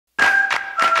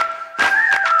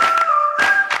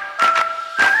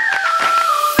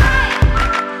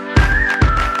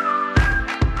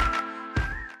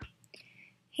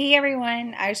Hey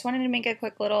everyone, I just wanted to make a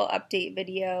quick little update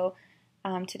video.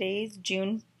 Today's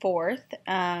June 4th.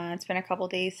 It's been a couple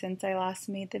days since I last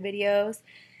made the videos.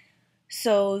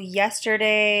 So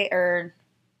yesterday, or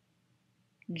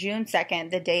June 2nd,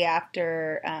 the day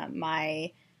after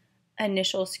my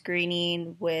initial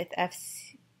screening with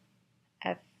FSC,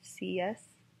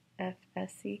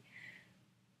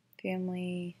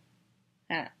 family,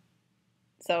 I don't know.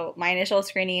 So my initial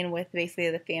screening with basically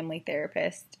the family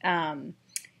therapist,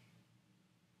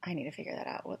 I need to figure that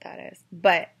out, what that is.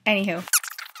 But anywho,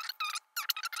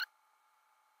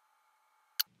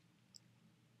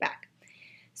 back.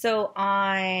 So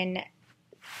on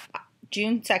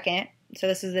June 2nd, so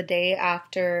this is the day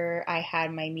after I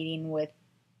had my meeting with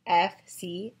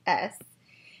FCS,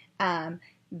 I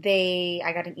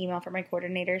got an email from my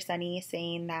coordinator, Sunny,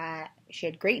 saying that she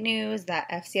had great news that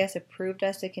FCS approved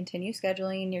us to continue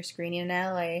scheduling your screening in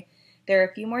LA. There are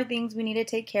a few more things we need to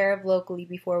take care of locally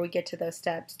before we get to those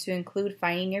steps, to include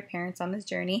finding your parents on this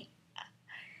journey.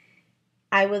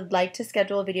 I would like to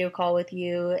schedule a video call with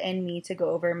you and me to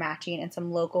go over matching and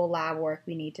some local lab work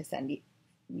we need to send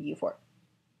you for.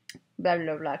 Blah,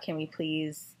 blah, blah. Can we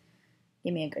please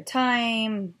give me a good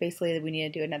time? Basically, we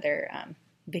need to do another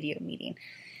video meeting.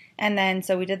 And then,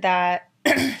 so we did that.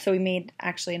 So we made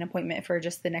actually an appointment for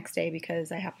just the next day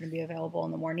because I happen to be available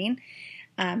in the morning.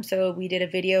 So we did a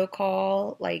video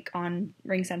call, like on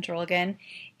Ring Central again,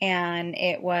 and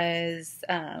it was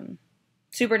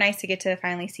super nice to get to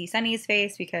finally see Sunny's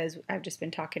face because I've just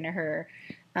been talking to her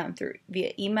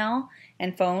via email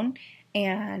and phone.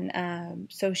 And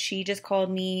so she just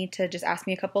called me to just ask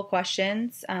me a couple of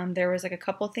questions. There was like a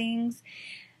couple things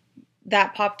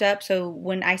that popped up. So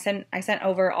when I sent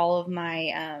over all of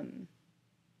my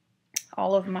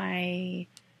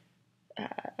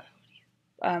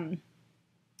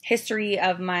history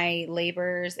of my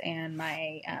labors and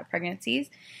my pregnancies.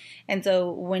 And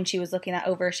so when she was looking that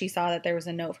over, she saw that there was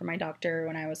a note from my doctor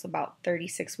when I was about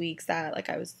 36 weeks that like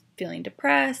I was feeling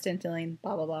depressed and feeling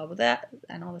blah, blah, blah with that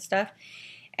and all this stuff.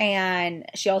 And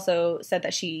she also said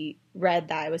that she read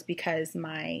that it was because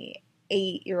my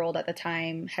 8-year-old at the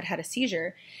time had a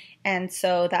seizure. And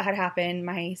so that had happened.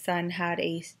 My son had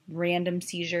a random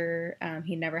seizure.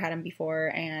 He'd never had him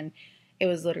before. And it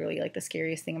was literally like the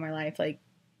scariest thing in my life. Like,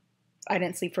 I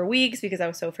didn't sleep for weeks because I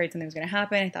was so afraid something was going to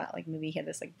happen. I thought like maybe he had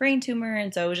this like brain tumor.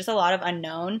 And so it was just a lot of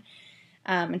unknown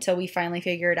until we finally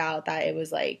figured out that it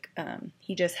was like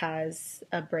he just has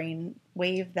a brain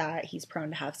wave that he's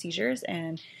prone to have seizures.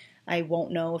 And I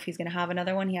won't know if he's going to have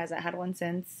another one. He hasn't had one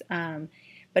since.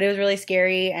 But it was really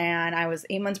scary. And I was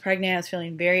 8 months pregnant. I was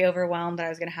feeling very overwhelmed that I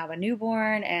was going to have a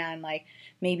newborn and like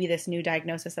maybe this new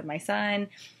diagnosis of my son.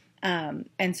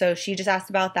 And so she just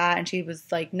asked about that and she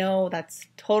was like, no, that's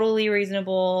totally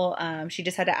reasonable. She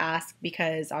just had to ask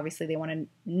because obviously they want to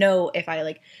know if I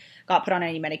like got put on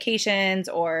any medications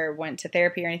or went to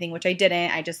therapy or anything, which I didn't.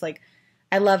 I just like,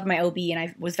 I loved my OB and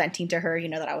I was venting to her,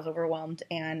 that I was overwhelmed.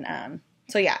 And,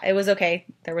 so yeah, it was okay.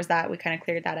 There was that. We kind of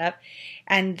cleared that up.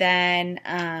 And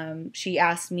then, she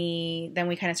asked me, then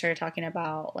we kind of started talking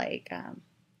about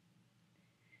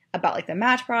the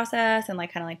match process and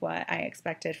like kind of like what I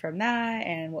expected from that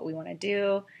and what we want to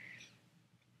do.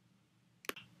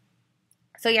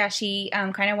 So yeah, she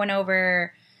kind of went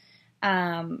over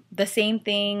the same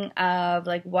thing of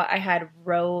like what I had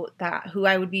wrote, that who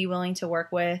I would be willing to work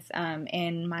with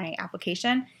in my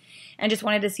application, and just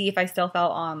wanted to see if I still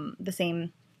felt the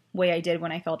same way I did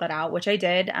when I filled that out, which I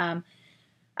did.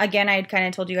 Again, I had kind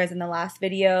of told you guys in the last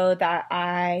video that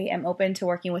I am open to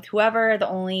working with whoever. The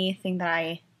only thing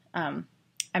that I'm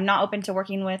not open to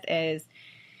working with is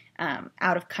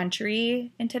out of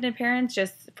country intended parents,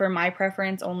 just for my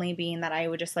preference only being that I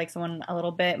would just like someone a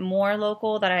little bit more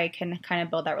local that I can kind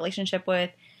of build that relationship with,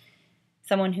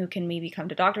 someone who can maybe come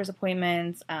to doctor's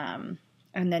appointments, and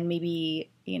then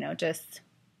maybe, just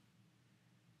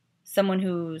someone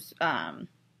who's going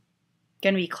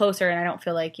to be closer and I don't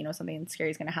feel like, something scary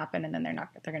is going to happen and then they're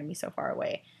going to be so far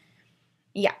away.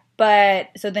 Yeah. But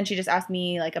so then she just asked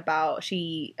me like about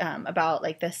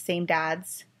like the same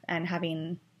dads and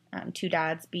having 2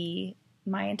 dads be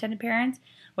my intended parents,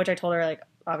 which I told her like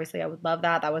obviously I would love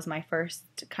that. That was my first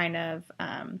kind of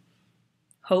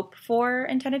hope for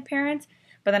intended parents.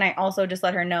 But then I also just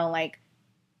let her know like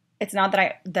it's not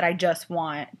that I just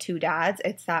want 2 dads.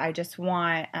 It's that I just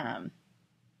want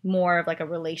more of like a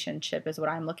relationship is what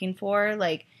I'm looking for.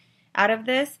 Like out of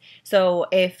this. So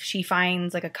if she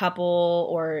finds like a couple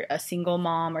or a single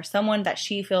mom or someone that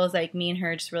she feels like me and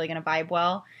her are just really going to vibe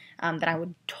well, then I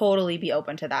would totally be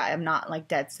open to that. I'm not like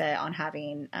dead set on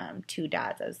having 2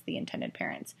 dads as the intended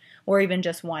parents or even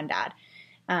just 1 dad.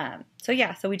 So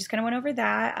yeah, so we just kind of went over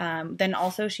that. Then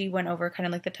also she went over kind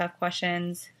of like the tough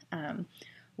questions,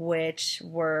 which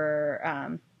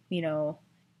were, you know,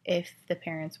 if the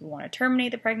parents would want to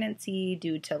terminate the pregnancy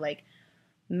due to like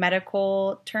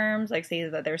medical terms, like say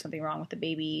that there's something wrong with the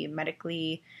baby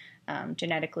medically,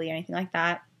 genetically, anything like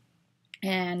that.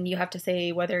 And you have to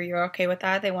say whether you're okay with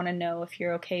that. They want to know if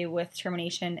you're okay with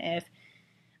termination if,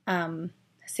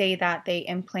 say that they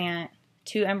implant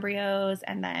 2 embryos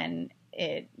and then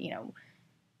it,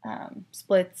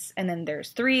 splits and then there's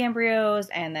 3 embryos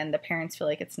and then the parents feel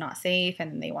like it's not safe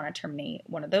and then they want to terminate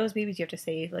one of those babies. You have to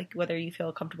say like whether you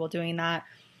feel comfortable doing that.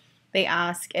 They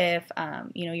ask if,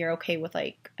 you're okay with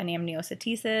like an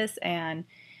amniocentesis and,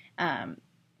 I feel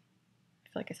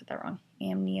like I said that wrong,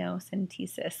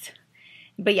 amniocentesis.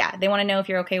 But yeah, they want to know if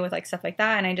you're okay with like stuff like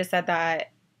that. And I just said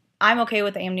that I'm okay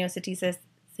with the amniocentesis.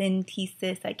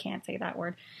 I can't say that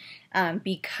word.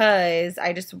 Because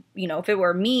I just, if it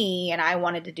were me and I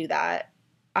wanted to do that,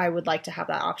 I would like to have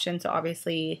that option. So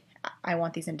obviously I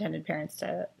want these intended parents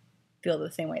to feel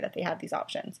the same way that they have these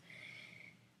options.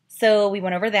 So we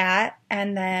went over that,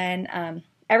 and then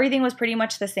everything was pretty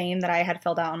much the same that I had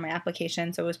filled out on my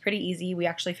application. So it was pretty easy. We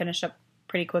actually finished up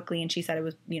pretty quickly, and she said it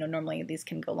was, normally these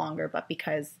can go longer, but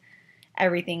because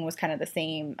everything was kind of the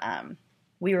same,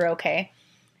 we were okay.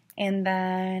 And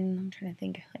then I'm trying to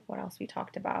think like what else we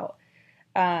talked about.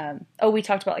 We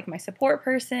talked about like my support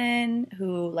person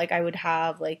who like I would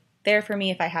have like there for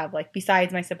me if I have like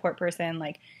besides my support person,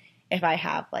 like if I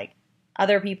have like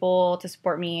other people to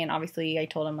support me. And obviously I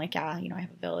told him like, yeah, I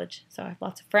have a village. So I have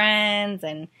lots of friends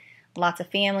and lots of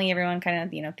family. Everyone kind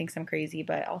of, thinks I'm crazy,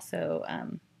 but also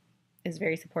is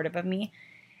very supportive of me.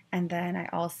 And then I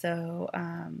also,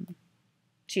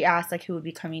 she asked like who would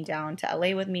be coming down to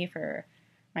LA with me for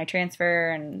my transfer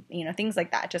and, things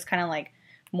like that. Just kind of like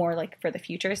more like for the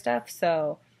future stuff.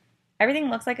 So everything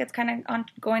looks like it's kind of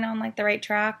going on like the right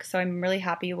track. So I'm really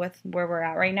happy with where we're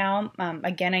at right now.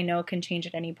 Again, I know it can change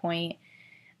at any point.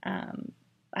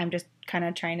 I'm just kind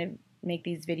of trying to make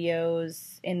these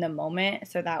videos in the moment.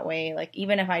 So that way, like,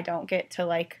 even if I don't get to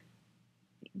like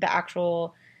the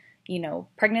actual,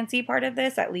 pregnancy part of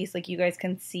this, at least like you guys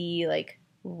can see like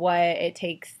what it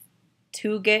takes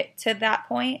to get to that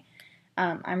point.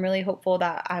 I'm really hopeful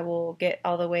that I will get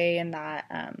all the way and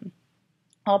that,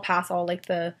 I'll pass all like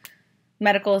the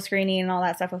medical screening and all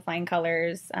that stuff with flying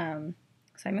colors. So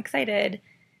I'm excited.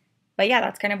 But yeah,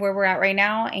 that's kind of where we're at right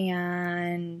now.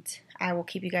 And I will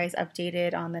keep you guys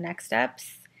updated on the next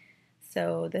steps.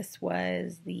 So this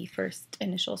was the first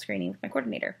initial screening with my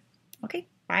coordinator. Okay,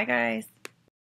 bye guys.